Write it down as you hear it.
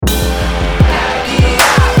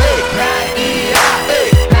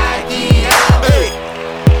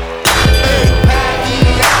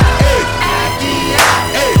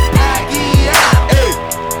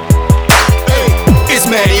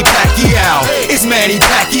It's Manny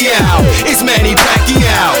Pacquiao. It's Manny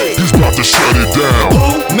Pacquiao. He's about to shut it down.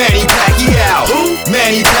 Who? Manny Pacquiao. Who?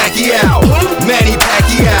 Manny Pacquiao. Who? Manny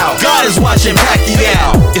Pacquiao. God is watching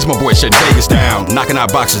Pacquiao. It's my boy shutting Vegas down, knocking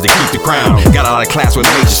out boxes to keep the crown. Got a lot of class with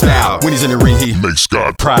major style. When he's in the ring, he makes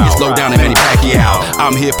God proud. He's low down and Manny Pacquiao.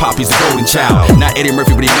 I'm hip hop, he's the golden child. Not Eddie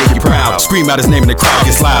Murphy, but he make you proud. Scream out his name and the crowd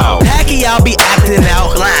gets loud. Pacquiao be acting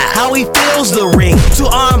out how he feels the ring.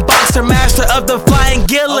 Two-arm boxer, master of the flying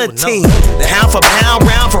guillotine. The pound for pound,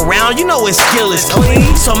 round for round, you know his skill is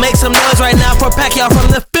clean. So make some noise right now for Pacquiao from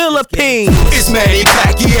the Philippines. It's Manny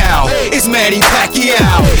Pacquiao. It's Manny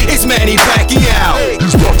Pacquiao. It's Manny Pacquiao.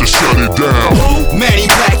 He's about to shut it down. Who? Manny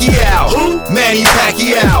Pacquiao. Who? Manny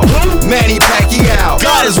Pacquiao. Who? Manny Pacquiao.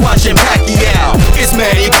 God is watching Pacquiao. It's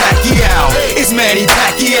Manny Pacquiao. It's Manny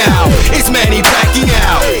Pacquiao. It's Manny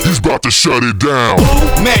Pacquiao. He's about to shut it down.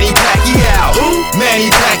 Who? Manny Pacquiao. Who? Manny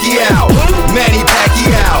Pacquiao. Who? Manny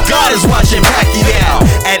Pacquiao. God is watching Pacquiao.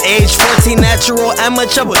 At age 14, natural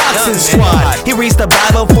amateur boxing squad. He reads the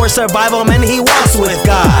Bible for survival, man, he walks with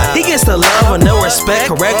God. He gets the love and no respect,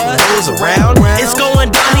 correct rules around. It's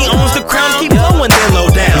going down, he owns the crown, keep going then low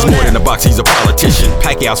down. He's more than a boxer, he's a politician.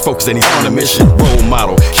 Pacquiao's focused and he's on a mission. Role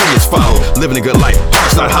model, kids follow, living a good life,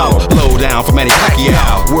 heart's not hollow. Low down for Manny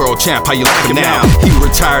Pacquiao. World champ, how you like him now? He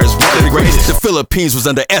retires one of the greatest. The Philippines was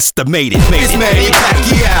underestimated. It's Manny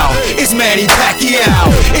Pacquiao. It's Manny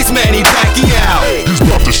Pacquiao. It's Manny Pacquiao.